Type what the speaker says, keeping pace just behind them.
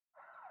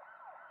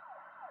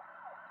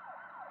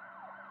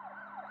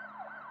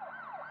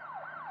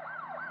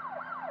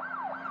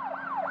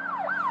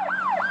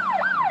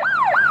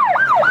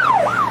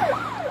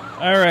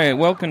right,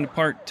 welcome to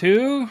part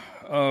 2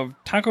 of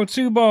Tako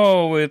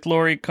Tsubo with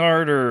Lori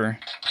Carter.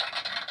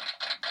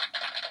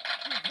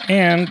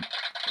 And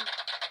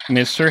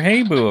Mr.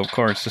 Heibu, of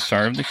course, the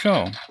star of the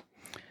show.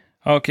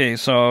 Okay,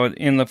 so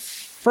in the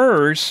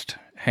first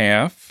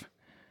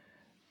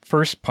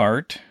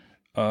part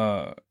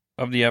of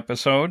the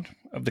episode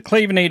of the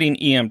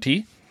Clavinating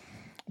EMT,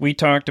 we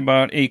talked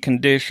about a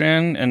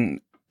condition,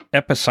 an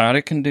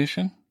episodic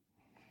condition.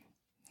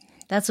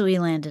 That's what we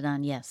landed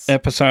on, yes.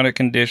 Episodic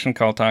condition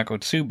called Tako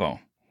Tsubo.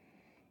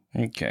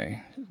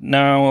 Okay.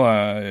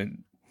 Now,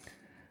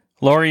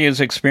 Lori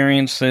has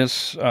experienced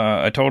this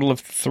a total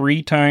of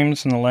 3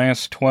 times in the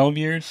last 12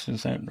 years.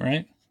 Is that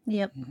right?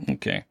 Yep.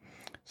 Okay.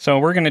 So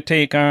we're going to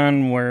take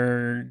on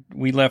where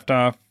we left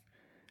off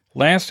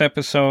last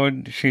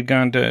episode. She'd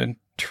gone to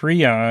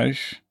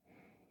triage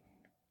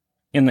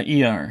in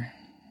the ER.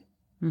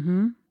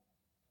 Mm-hmm.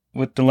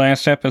 With the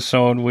last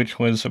episode, which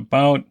was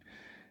about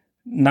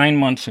 9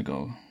 months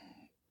ago.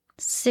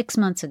 6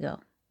 months ago.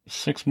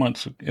 6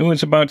 months. It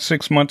was about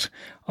 6 months.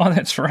 Oh,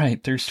 that's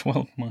right. There's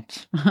 12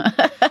 months.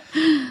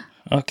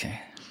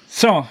 Okay.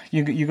 So,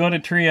 you go to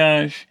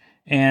triage,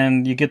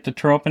 and you get the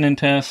troponin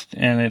test,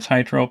 and it's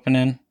high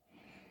troponin.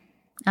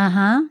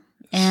 Uh-huh.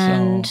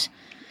 And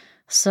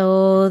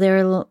so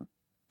they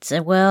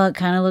said, well, it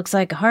kind of looks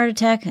like a heart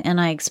attack. And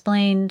I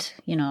explained,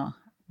 no,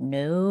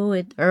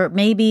 or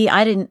maybe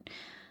I didn't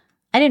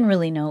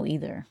really know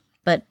either.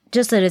 But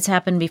just that it's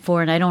happened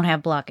before and I don't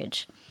have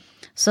blockage.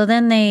 So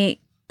then they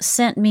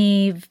sent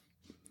me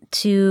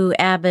to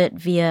Abbott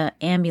via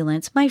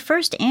ambulance. My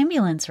first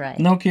ambulance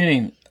ride. No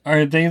kidding.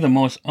 Are they the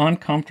most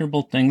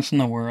uncomfortable things in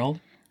the world?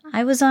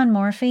 I was on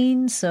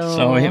morphine,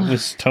 so it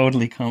was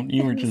totally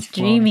you were just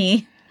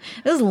dreamy.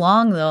 It was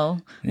long,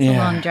 though. It's a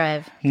long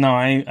drive. No,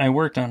 I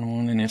worked on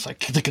one, and it's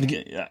like...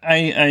 I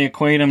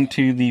equate them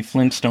to the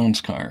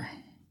Flintstones car.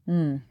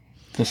 Mm.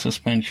 The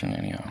suspension,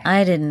 anyhow.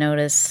 I didn't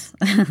notice.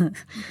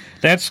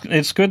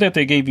 It's good that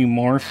they gave you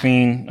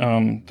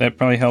morphine. That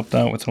probably helped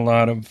out with a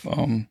lot of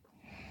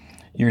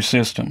your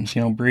systems,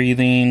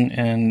 breathing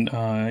and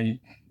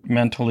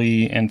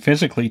mentally and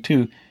physically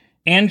too.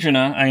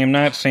 Angina, I am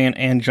not saying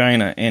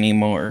angina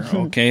anymore,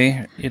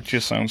 okay? It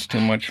just sounds too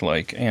much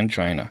like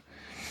angina.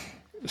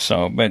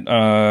 So, but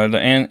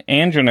the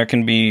angina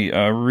can be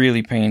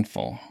really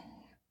painful.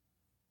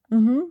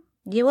 Mm-hmm.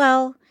 Yeah,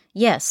 well,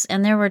 yes,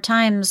 and there were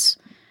times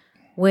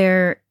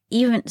where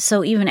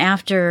even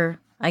after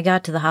I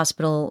got to the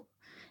hospital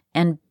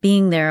and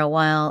being there a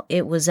while,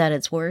 it was at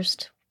its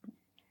worst.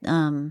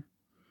 It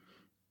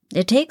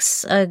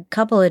takes a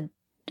couple of,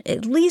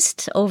 at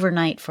least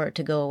overnight for it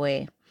to go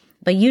away.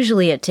 But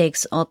usually it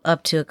takes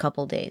up to a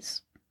couple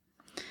days.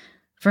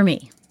 For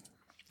me.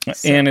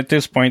 So. And at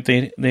this point,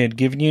 they had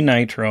given you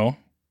nitro.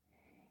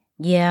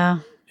 Yeah.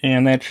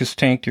 And that just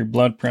tanked your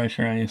blood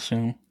pressure, I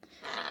assume.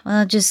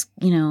 Well, just,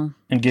 and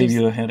gave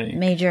you a headache.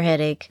 Major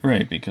headache.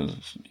 Right,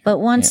 because... But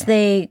once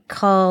they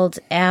called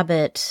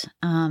Abbott,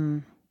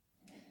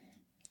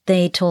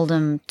 they told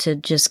them to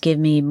just give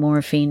me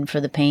morphine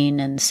for the pain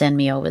and send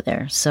me over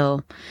there.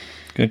 So...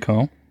 Good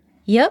call.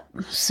 Yep.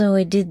 So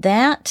I did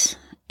that.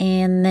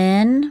 And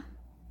then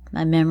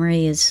my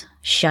memory is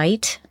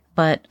shite.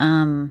 But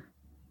I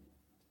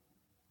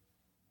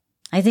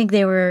think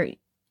they were...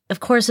 Of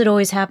course, it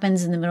always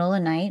happens in the middle of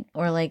the night.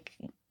 Or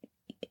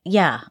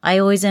I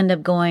always end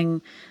up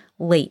going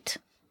late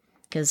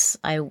because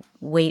I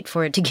wait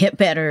for it to get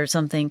better or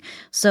something.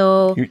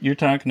 So you're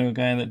talking to a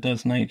guy that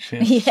does night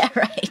shifts. Yeah,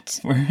 right.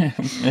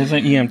 As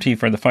an EMT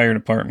for the fire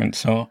department,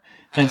 so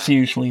that's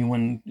usually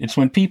when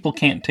people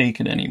can't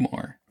take it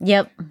anymore.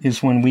 Yep.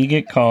 Is when we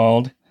get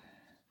called,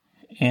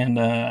 and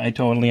I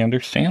totally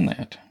understand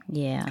that.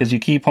 Yeah. Because you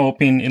keep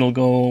hoping it'll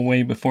go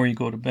away before you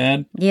go to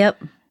bed.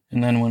 Yep.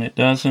 And then when it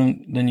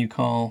doesn't, then you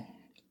call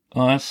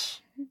us.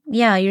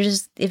 Yeah,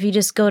 if you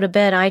just go to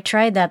bed, I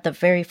tried that the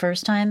very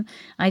first time.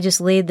 I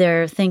just laid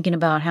there thinking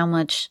about how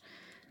much,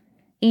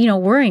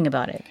 worrying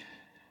about it.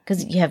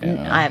 Because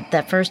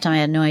that first time I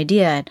had no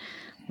idea.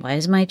 Why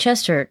does my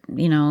chest hurt?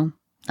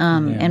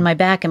 And my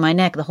back and my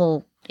neck, the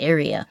whole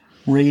area.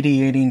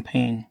 Radiating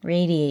pain.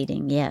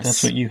 Radiating, yes.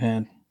 That's what you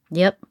had.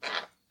 Yep.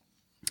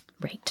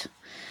 Right.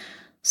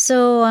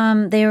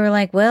 So they were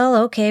like,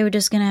 well, okay, we're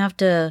just going to have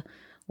to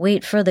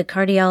wait for the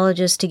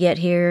cardiologist to get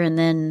here. And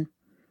then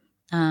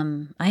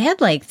I had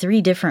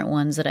 3 different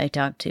ones that I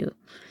talked to.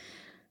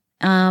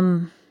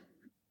 And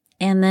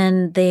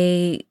then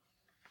they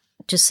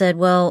just said,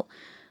 well,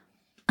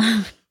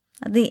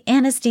 the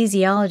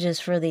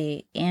anesthesiologist for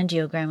the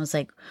angiogram was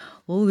like,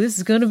 oh, this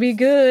is going to be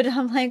good.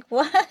 I'm like,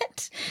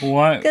 what?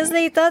 What? Because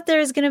they thought there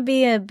was going to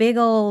be a big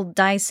old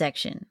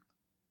dissection.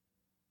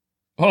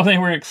 Oh, they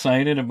were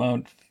excited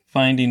about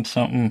finding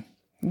something.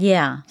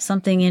 Yeah,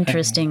 something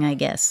interesting, I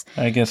guess.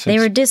 I guess they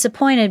were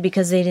disappointed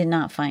because they did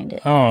not find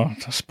it. Oh,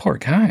 those poor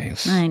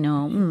guys. I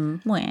know.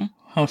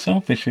 How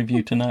selfish of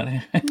you to not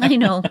have. I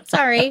know.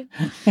 Sorry.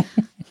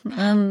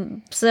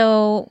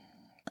 So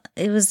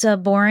it was a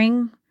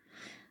boring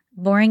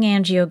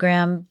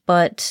angiogram,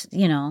 but,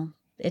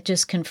 it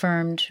just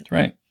confirmed.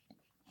 Right.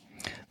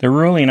 They're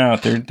ruling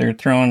out. They're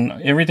throwing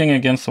everything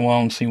against the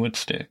wall and see what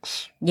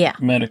sticks. Yeah.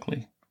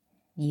 Medically.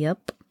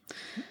 Yep.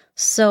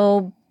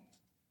 So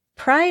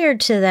prior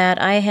to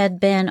that, I had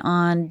been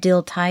on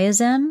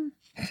diltiazem,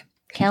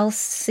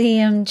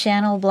 calcium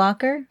channel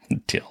blocker.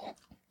 Dill.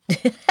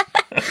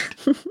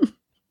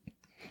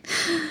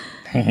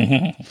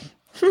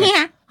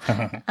 Yeah.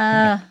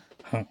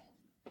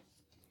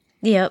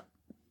 Yep.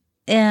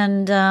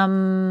 And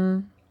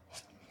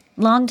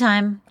long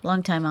time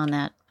on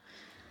that.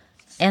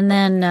 And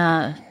then,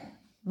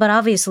 but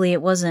obviously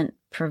it wasn't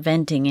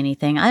preventing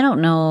anything. I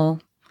don't know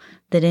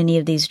that any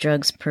of these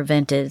drugs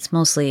prevent it. It's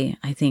mostly,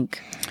 I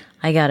think,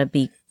 I gotta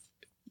be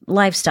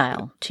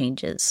lifestyle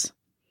changes.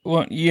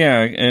 Well,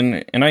 yeah,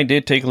 and I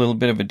did take a little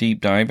bit of a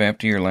deep dive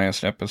after your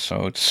last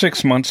episode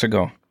 6 months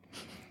ago.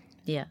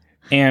 Yeah.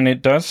 And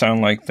it does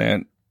sound like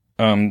that.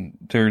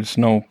 There's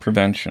no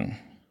prevention.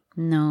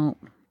 No.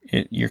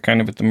 You're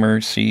kind of at the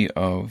mercy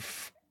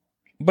of.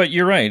 But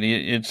you're right.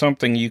 It's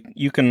something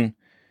you can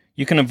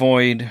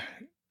avoid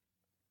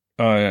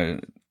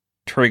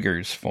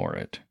triggers for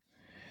it.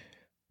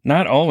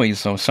 Not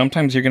always, though.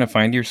 Sometimes you're going to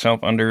find yourself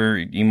under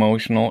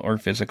emotional or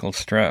physical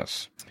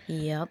stress.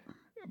 Yep.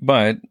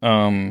 But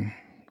can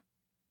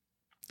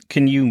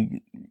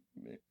you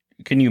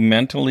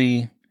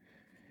mentally?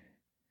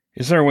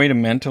 Is there a way to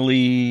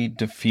mentally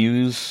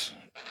diffuse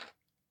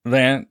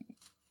that?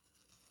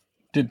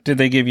 Did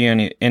they give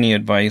you any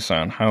advice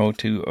on how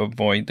to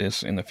avoid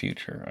this in the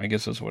future? I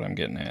guess that's what I'm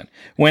getting at.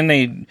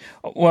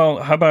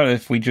 How about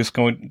if we just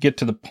get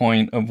to the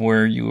point of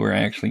where you were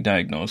actually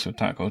diagnosed with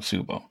Tako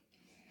Tsubo?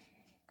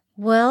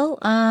 Well,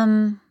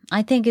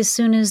 I think as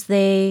soon as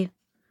they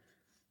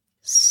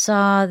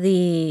saw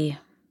the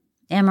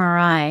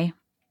MRI,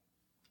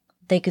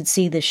 they could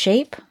see the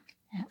shape,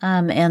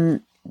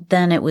 and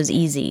then it was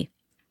easy,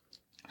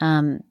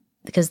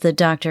 because the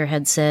doctor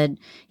had said,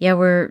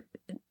 yeah,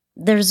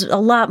 there's a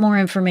lot more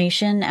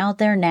information out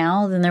there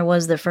now than there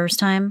was the first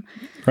time.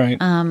 Right.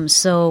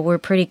 So we're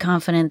pretty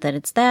confident that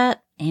it's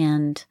that,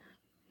 and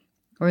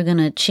we're going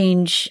to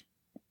change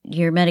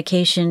your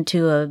medication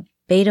to a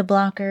beta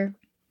blocker,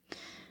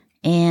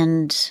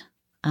 and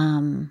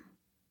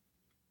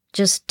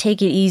just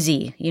take it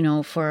easy,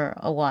 for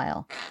a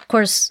while. Of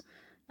course,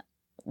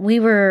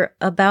 we were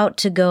about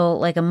to go,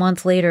 like a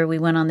month later, we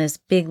went on this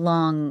big,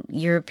 long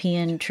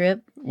European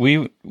trip.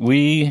 We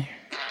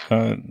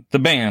the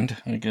band,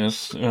 I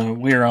guess,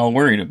 we were all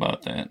worried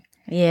about that.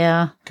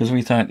 Yeah. Because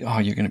we thought,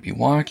 you're going to be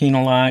walking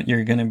a lot.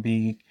 It's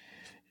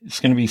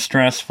going to be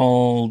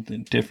stressful,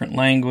 different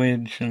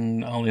language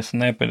and all this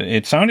and that. But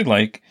it sounded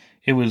like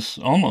it was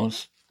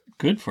almost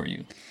good for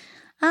you.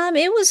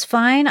 It was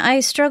fine.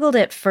 I struggled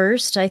at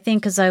first, I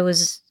think, because I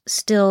was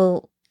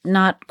still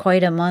not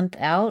quite a month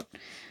out,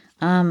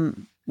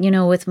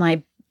 with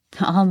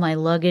all my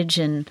luggage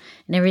and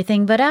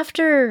everything. But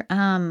after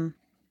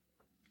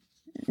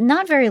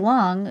not very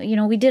long,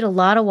 we did a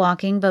lot of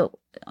walking, but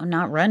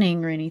not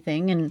running or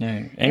anything. And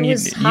it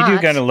was hot. You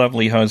do got a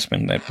lovely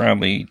husband that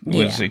probably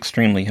was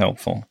extremely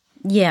helpful.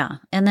 Yeah.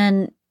 And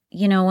then,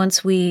 when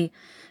we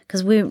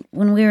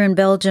were in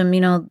Belgium,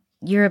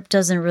 Europe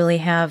doesn't really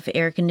have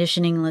air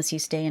conditioning unless you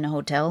stay in a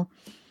hotel.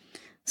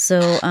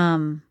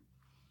 So,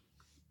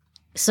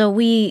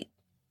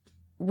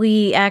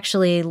 we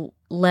actually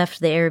left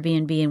the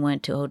Airbnb and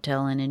went to a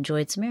hotel and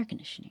enjoyed some air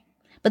conditioning.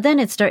 But then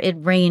it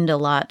rained a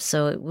lot,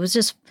 so it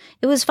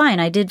was fine.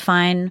 I did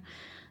fine.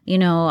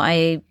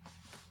 If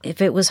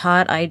it was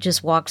hot, I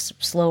just walked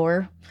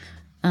slower.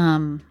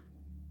 And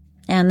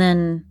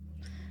then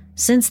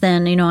since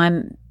then,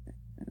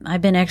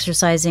 I've been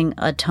exercising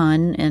a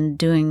ton and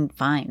doing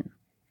fine.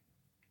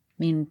 I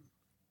mean,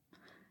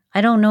 I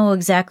don't know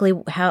exactly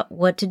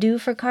what to do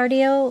for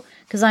cardio,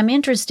 because I'm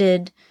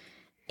interested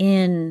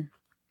in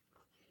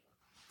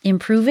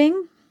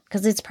improving,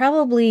 because it's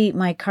probably,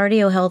 my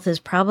cardio health is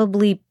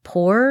probably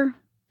poor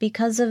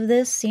because of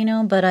this,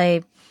 but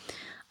I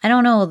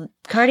don't know.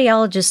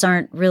 Cardiologists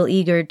aren't real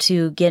eager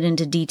to get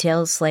into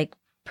details like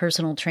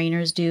personal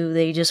trainers do.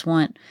 They just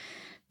want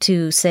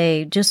to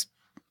say, just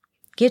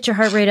get your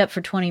heart rate up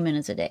for 20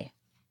 minutes a day.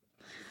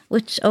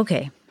 Which,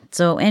 okay.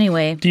 So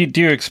anyway. Do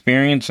you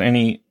experience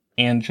any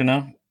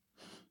angina?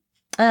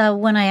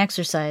 When I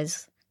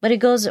exercise. But it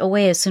goes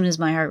away as soon as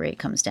my heart rate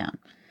comes down.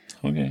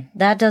 Okay.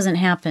 That doesn't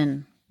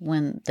happen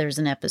when there's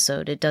an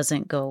episode. It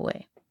doesn't go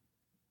away.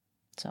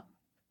 So,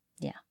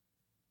 yeah.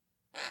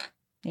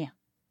 Yeah.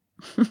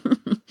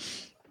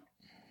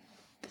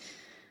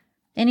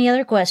 Any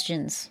other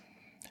questions?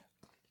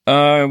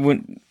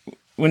 When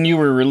you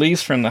were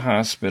released from the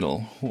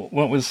hospital,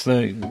 what were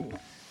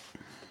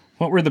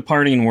the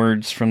parting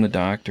words from the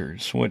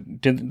doctors?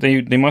 What did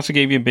they must have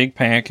gave you a big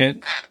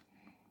packet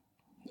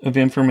of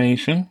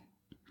information?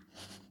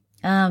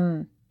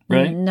 Right?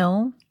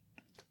 No.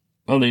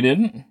 Oh, they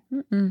didn't?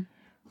 Mm-mm.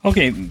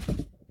 Okay.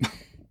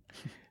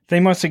 They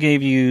must have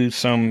gave you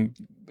some.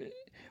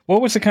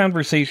 What was the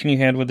conversation you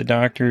had with the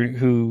doctor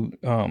who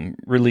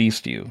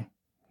released you?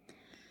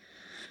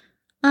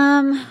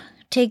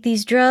 Take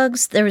these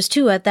drugs. There was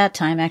 2 at that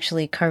time,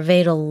 actually,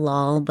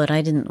 carvedilol, but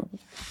I didn't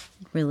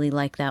really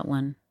like that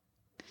one.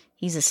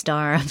 He's a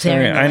star up there.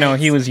 Sorry, in the I know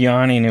lights. he was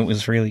yawning. It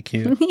was really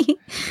cute.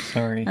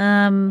 Sorry.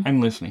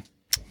 I'm listening.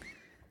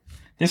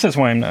 This is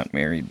why I'm not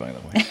married, by the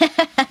way.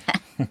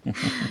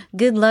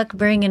 Good luck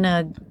bringing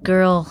a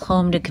girl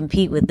home to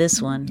compete with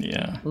this one.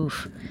 Yeah.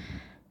 Oof.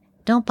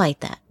 Don't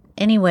bite that.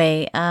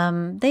 Anyway,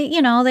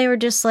 they were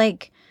just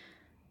like,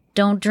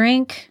 don't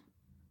drink.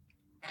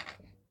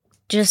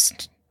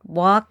 Just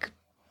walk.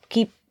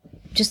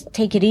 Just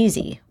take it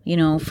easy,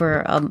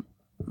 for a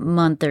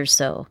month or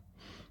so.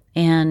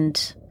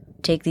 And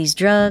take these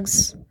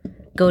drugs,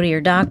 go to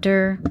your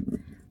doctor.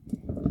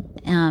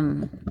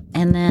 And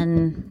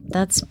then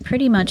that's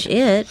pretty much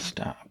it.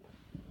 Stop.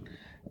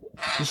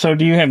 So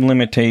do you have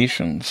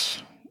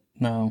limitations?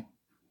 No.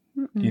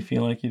 Do you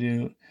feel like you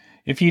do?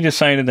 If you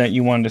decided that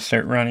you wanted to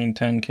start running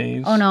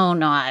 10Ks? Oh,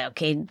 no.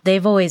 Okay.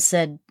 They've always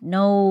said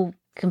no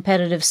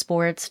competitive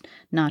sports.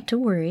 Not to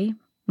worry.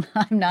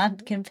 I'm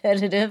not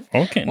competitive.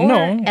 Okay. Or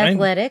No.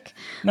 athletic.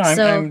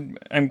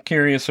 I'm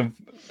curious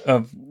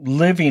of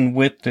living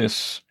with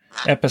this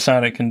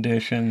episodic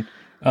condition,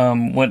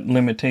 what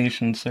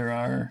limitations there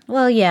are.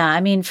 Well, yeah. I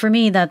mean, for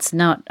me, that's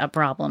not a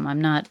problem.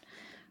 I'm not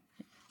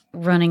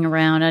running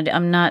around.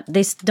 I'm not.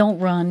 They don't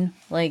run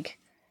like.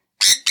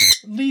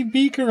 Leave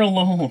Beaker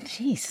alone.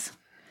 Jeez,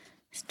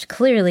 it's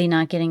clearly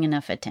not getting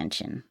enough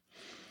attention.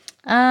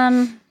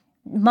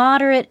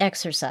 Moderate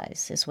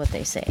exercise is what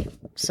they say.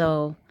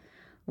 So,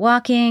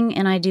 walking,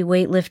 and I do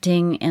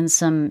weightlifting and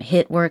some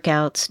HIIT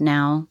workouts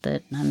now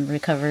that I'm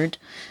recovered.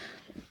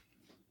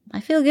 I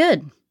feel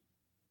good.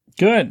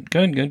 Good.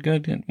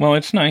 Well,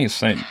 it's nice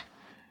that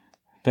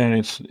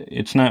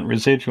it's not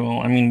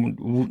residual. I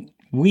mean,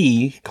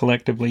 we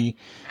collectively,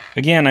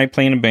 again, I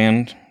play in a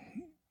band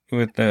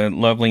with the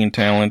lovely and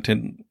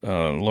talented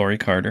Lori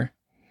Carter.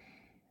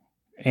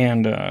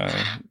 And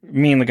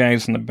me and the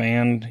guys in the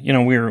band,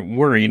 we were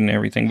worried and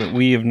everything, but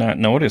we have not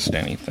noticed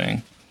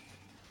anything,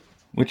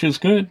 which is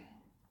good.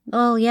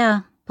 Oh,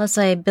 yeah. Plus,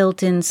 I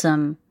built in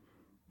some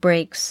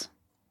breaks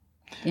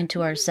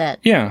into our set.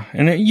 Yeah,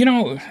 and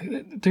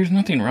there's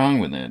nothing wrong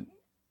with it.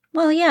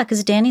 Well, yeah,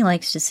 because Danny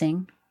likes to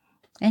sing,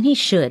 and he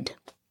should.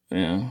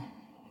 Yeah.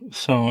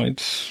 So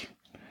it's...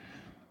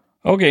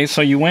 Okay,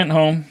 so you went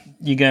home,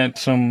 you got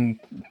some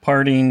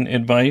parting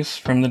advice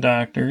from the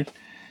doctor.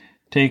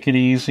 Take it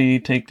easy,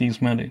 take these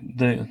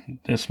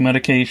this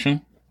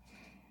medication.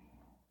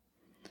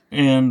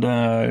 And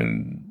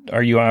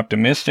are you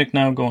optimistic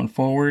now going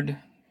forward?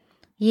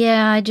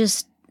 Yeah, I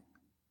just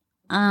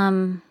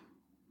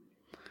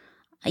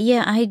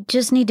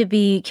need to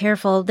be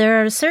careful.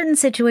 There are certain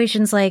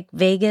situations like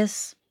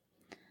Vegas.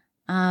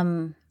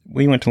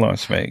 We went to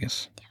Las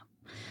Vegas.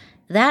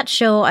 That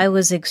show I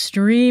was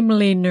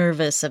extremely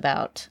nervous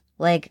about.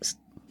 Like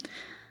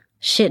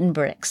shitting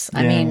bricks. Yeah.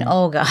 I mean,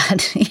 oh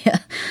God. Yeah.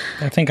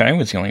 I think I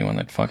was the only one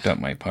that fucked up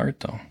my part,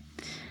 though.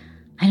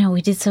 I know,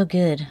 we did so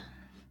good.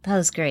 That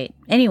was great.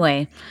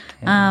 Anyway.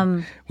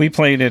 We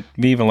played at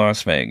Viva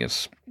Las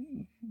Vegas,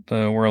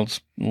 the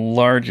world's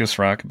largest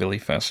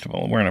rockabilly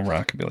festival. We're in a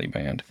rockabilly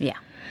band. Yeah.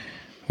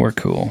 We're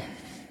cool.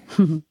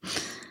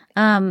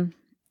 And,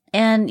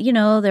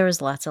 there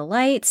was lots of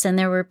lights, and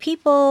there were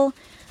people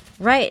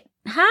right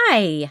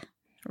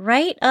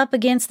up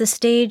against the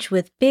stage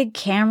with big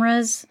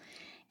cameras.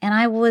 And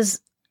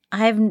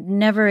I've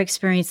never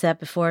experienced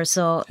that before,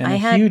 so and I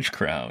had a huge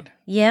crowd.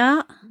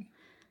 Yeah.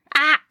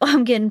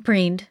 I'm getting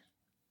preened.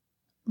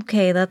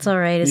 Okay, that's all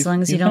right, as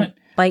long as you don't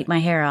bite my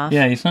hair off.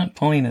 Yeah, he's not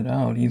pulling it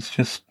out. He's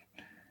just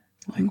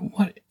like,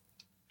 what?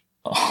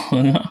 Oh,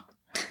 no.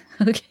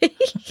 Okay.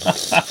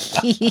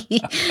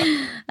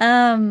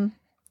 I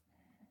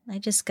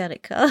just got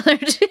it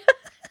colored.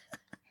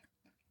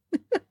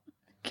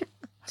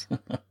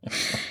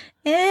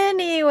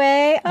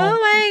 Anyway, oh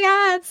my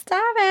God,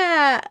 stop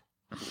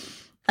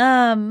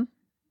it.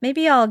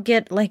 Maybe I'll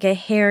get like a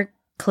hair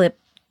clip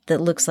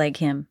that looks like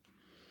him.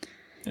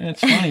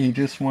 It's funny, he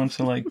just wants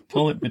to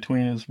pull it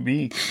between his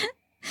beaks.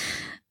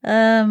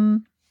 I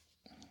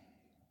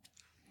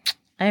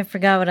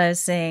forgot what I was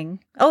saying.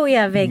 Oh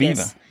yeah,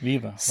 Vegas.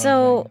 Viva.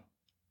 So,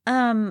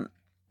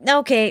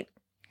 okay,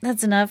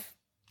 that's enough.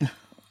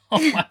 Oh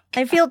my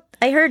God.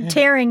 I heard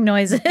tearing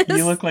noises.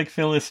 You look like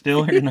Phyllis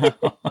Diller now.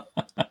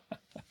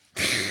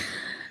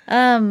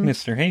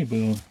 Mr.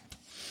 Hey-Boo.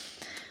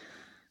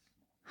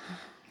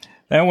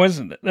 That was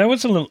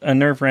a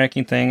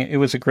nerve-wracking thing. It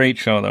was a great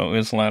show, though. It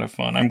was a lot of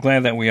fun. I'm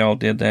glad that we all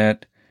did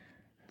that.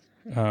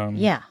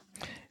 Yeah.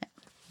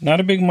 Not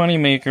a big money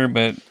maker,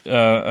 but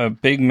a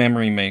big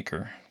memory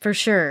maker. For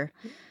sure.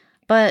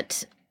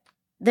 But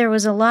there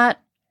was a lot,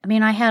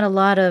 I had a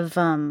lot of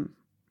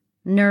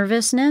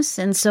nervousness,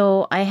 and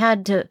so I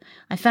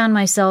found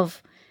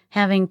myself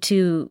having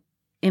to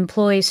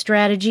employ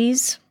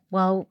strategies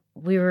while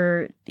we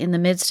were in the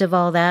midst of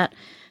all that,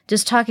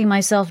 just talking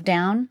myself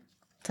down.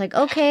 It's like,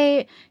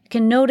 okay, I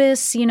can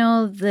notice,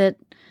 that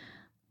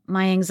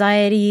my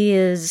anxiety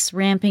is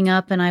ramping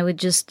up, and I would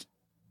just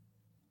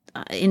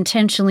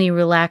intentionally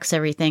relax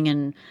everything,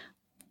 and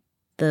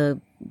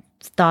the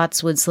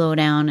thoughts would slow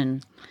down,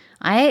 and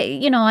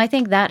I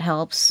think that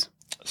helps.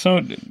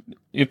 So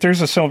if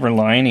there's a silver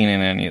lining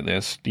in any of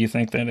this, do you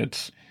think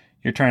that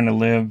you're trying to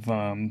live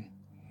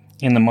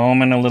in the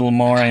moment a little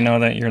more? I know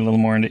that you're a little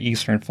more into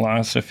Eastern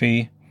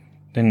philosophy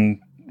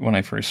than when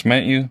I first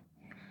met you,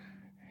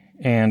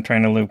 and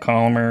trying to live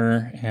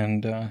calmer.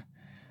 And I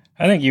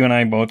think you and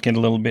I both get a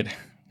little bit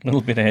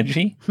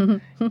edgy.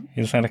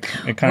 Is that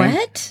a kind?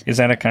 What? Is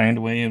that a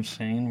kind way of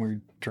saying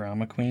we're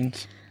drama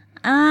queens?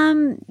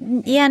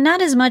 Yeah,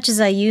 not as much as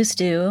I used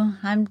to.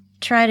 I'm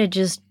trying to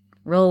just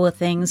roll with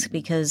things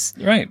because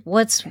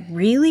what's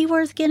really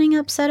worth getting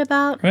upset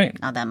about? Right.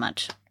 Not that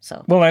much.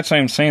 So. Well, that's what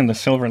I'm saying. The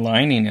silver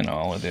lining in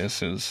all of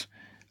this is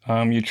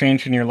you're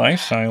changing your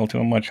lifestyle to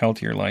a much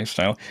healthier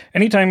lifestyle.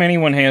 Anytime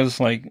anyone has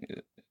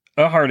like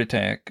a heart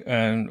attack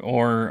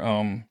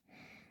or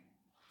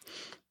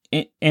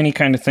any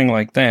kind of thing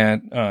like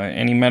that,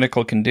 any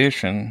medical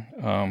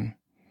condition,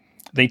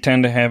 they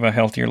tend to have a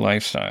healthier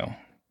lifestyle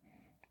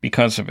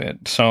because of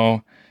it.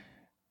 So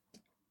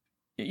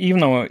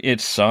even though it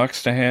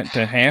sucks to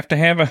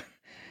have a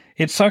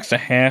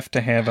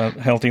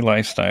healthy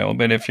lifestyle,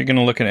 but if you're going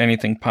to look at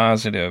anything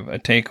positive, a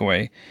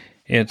takeaway,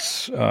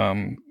 it's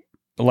a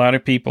lot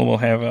of people will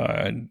have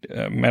a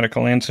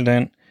medical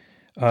incident,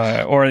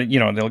 or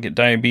they'll get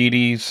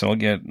diabetes, they'll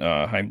get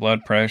high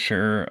blood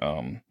pressure,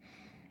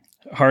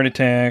 heart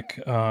attack,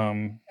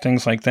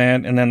 things like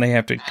that, and then they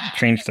have to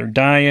change their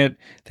diet.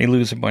 They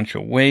lose a bunch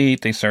of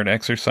weight. They start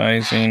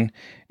exercising,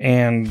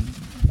 and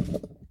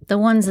the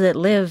ones that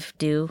live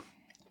do.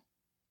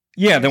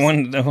 Yeah,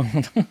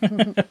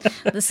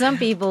 some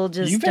people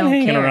just You've been don't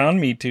hanging care. around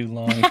me too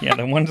long. Yeah,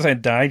 the ones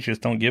that die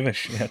just don't give a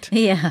shit.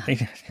 Yeah.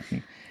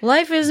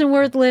 Life isn't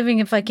worth living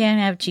if I can't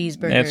have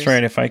cheeseburgers. That's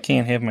right, if I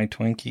can't have my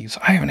Twinkies.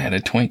 I haven't had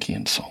a Twinkie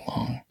in so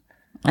long.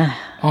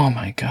 Oh,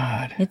 my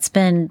God. It's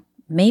been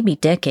maybe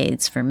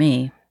decades for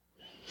me.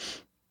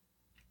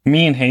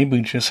 Me and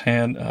Habu just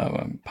had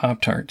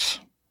Pop-Tarts.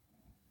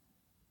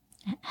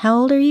 How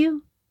old are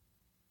you?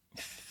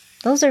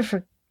 Those are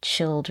for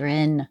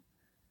children.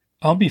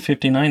 I'll be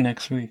 59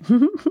 next week.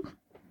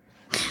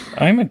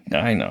 I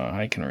know,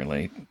 I can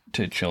relate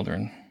to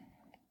children.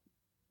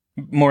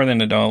 More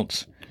than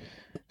adults.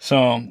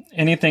 So,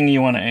 anything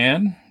you want to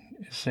add?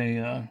 It's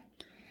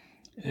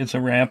a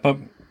wrap-up.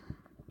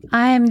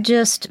 I'm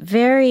just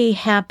very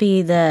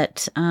happy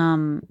that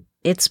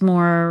it's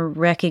more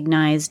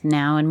recognized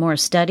now and more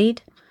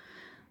studied.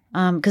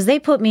 Because they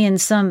put me in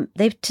I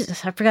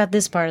forgot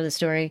this part of the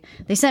story.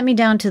 They sent me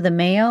down to the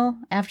Mayo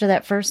after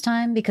that first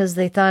time because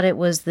they thought it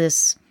was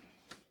this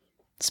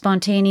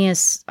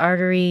spontaneous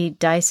artery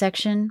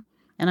dissection.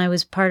 And I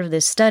was part of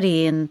this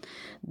study. And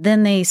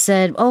then they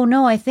said, oh,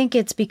 no, I think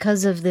it's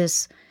because of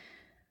this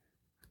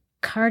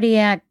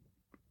myocardio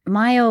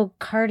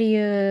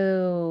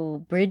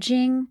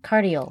bridging.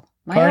 Cardio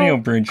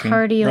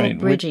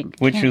bridging.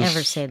 Which Can't is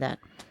ever say that.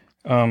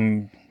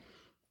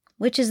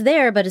 Which is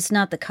there, but it's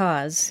not the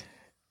cause.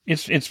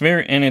 It's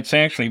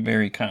actually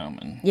very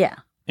common. Yeah.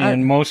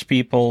 And most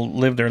people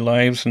live their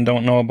lives and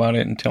don't know about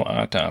it until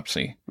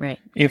autopsy. Right.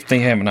 If they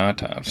have an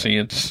autopsy,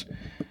 it's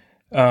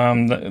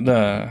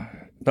the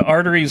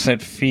arteries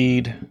that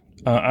feed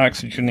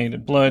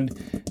oxygenated blood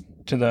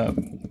to the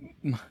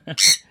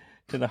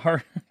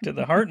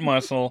heart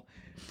muscle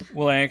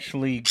will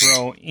actually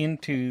grow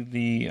into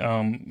the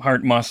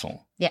heart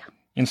muscle. Yeah.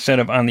 Instead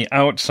of on the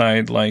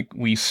outside like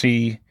we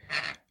see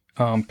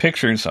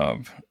pictures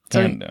of.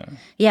 So,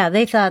 yeah,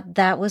 they thought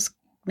that was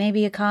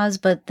maybe a cause,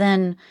 but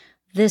then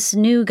this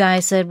new guy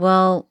said,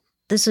 well,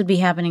 this would be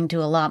happening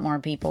to a lot more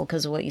people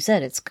because of what you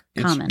said. It's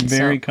common. It's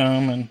very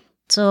common.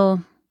 So,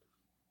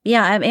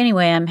 yeah,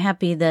 anyway, I'm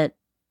happy that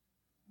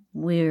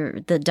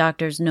the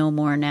doctors know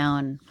more now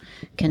and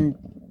can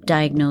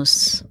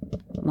diagnose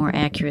more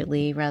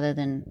accurately rather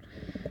than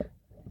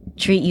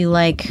treat you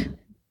like,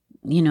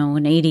 an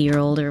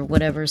 80-year-old or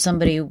whatever,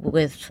 somebody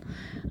with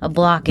a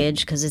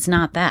blockage, because it's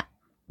not that.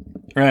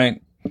 Right.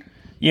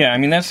 Yeah, I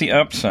mean, that's the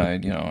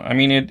upside, I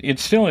mean, it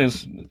still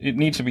is, it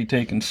needs to be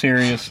taken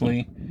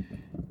seriously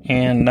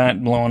and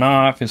not blown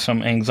off as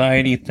some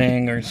anxiety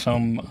thing or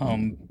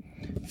some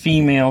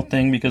female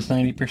thing, because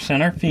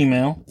 90% are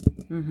female.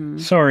 Mm-hmm.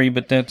 Sorry,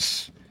 but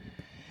that's,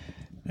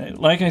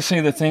 like I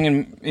say, the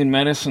thing in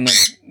medicine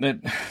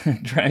that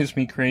drives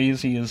me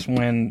crazy is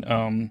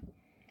when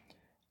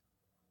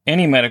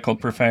any medical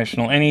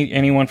professional,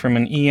 anyone from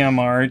an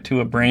EMR to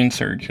a brain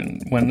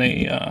surgeon, when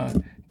they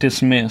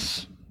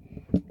dismiss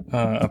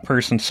a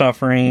person's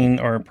suffering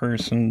or a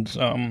person's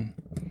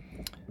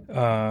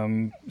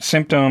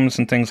symptoms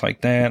and things like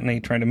that, and they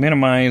try to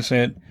minimize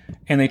it,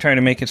 and they try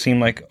to make it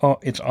seem like, oh,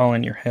 it's all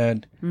in your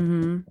head.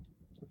 Mm-hmm.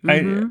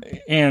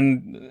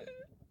 Mm-hmm.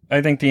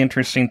 I think the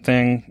interesting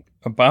thing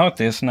about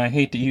this, and I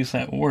hate to use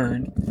that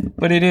word,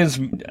 but it is,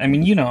 I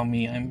mean, you know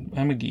me,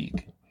 I'm a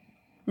geek.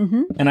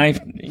 Mm-hmm.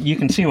 And you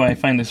can see why I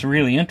find this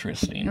really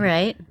interesting.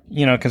 Right.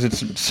 Because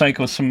it's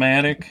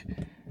psychosomatic.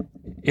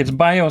 It's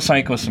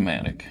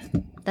biopsychosomatic.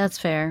 That's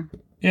fair.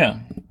 Yeah.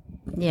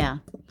 Yeah.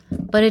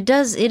 But it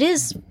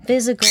is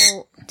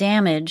physical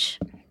damage,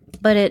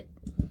 but it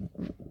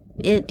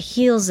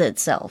heals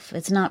itself.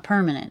 It's not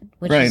permanent.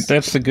 Which Right, is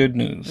that's the good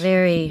news.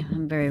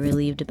 I'm very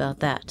relieved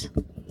about that.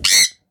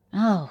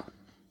 Oh,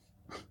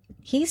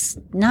 he's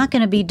not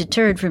going to be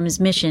deterred from his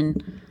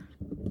mission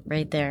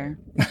right there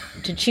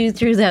to chew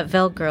through that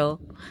Velcro.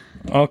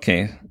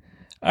 Okay.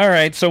 All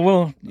right,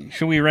 so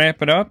should we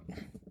wrap it up?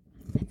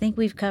 I think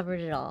we've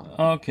covered it all.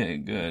 Okay,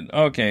 good.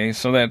 Okay,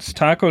 so that's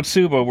Tako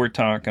Tsubo we're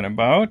talking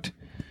about.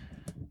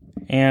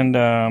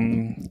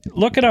 And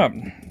look it up.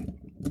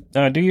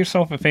 Do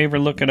yourself a favor,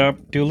 look it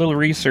up. Do a little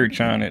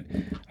research on it.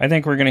 I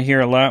think we're going to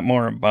hear a lot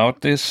more about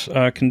this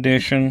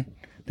condition,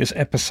 this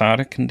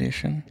episodic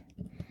condition.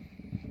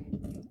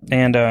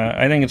 And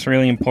I think it's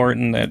really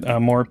important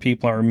that more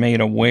people are made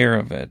aware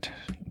of it.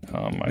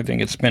 I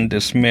think it's been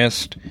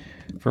dismissed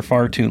for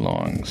far too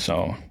long.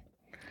 So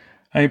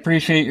I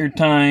appreciate your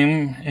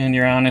time and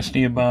your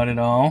honesty about it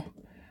all.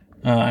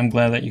 I'm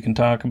glad that you can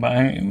talk about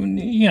it. I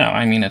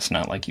mean, it's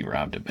not like you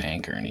robbed a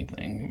bank or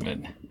anything, but...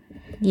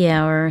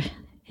 Yeah, or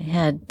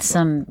had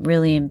some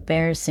really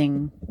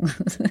embarrassing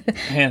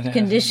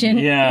condition.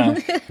 Yeah.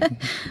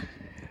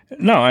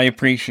 No, I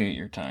appreciate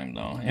your time,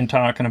 though, and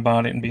talking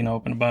about it and being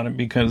open about it,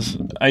 because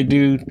I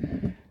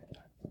am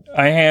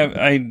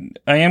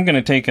going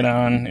to take it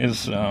on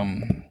as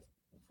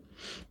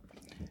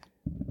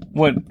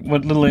what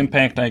little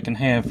impact I can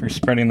have for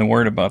spreading the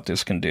word about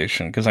this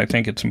condition, because I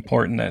think it's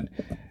important that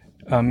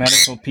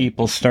medical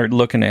people start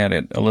looking at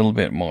it a little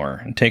bit more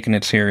and taking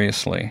it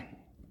seriously.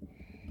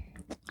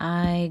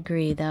 I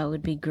agree. That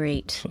would be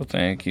great. So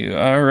thank you.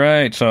 All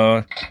right.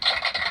 So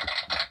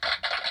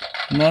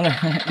isn't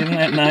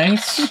that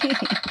nice?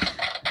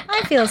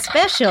 I feel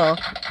special.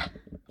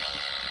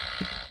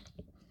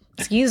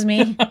 Excuse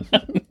me.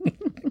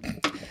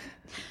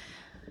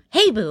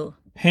 Hey, Boo.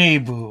 Hey,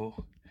 Boo.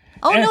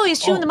 Oh, no, he's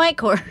chewing the mic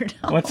cord.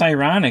 What's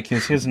ironic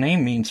is his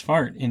name means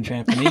fart in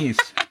Japanese.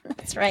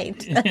 That's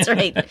right. That's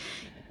right.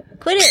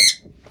 Quit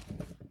it.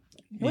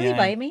 Will you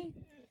bite me?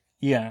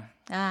 Yeah.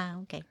 Ah,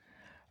 okay.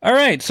 All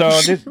right. So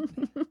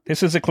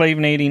this is a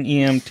Clavinating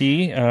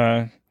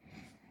EMT.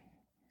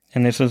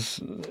 And this is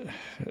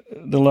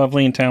the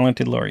lovely and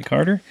talented Lori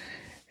Carter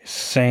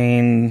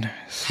saying,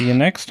 see you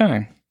next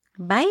time.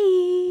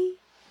 Bye.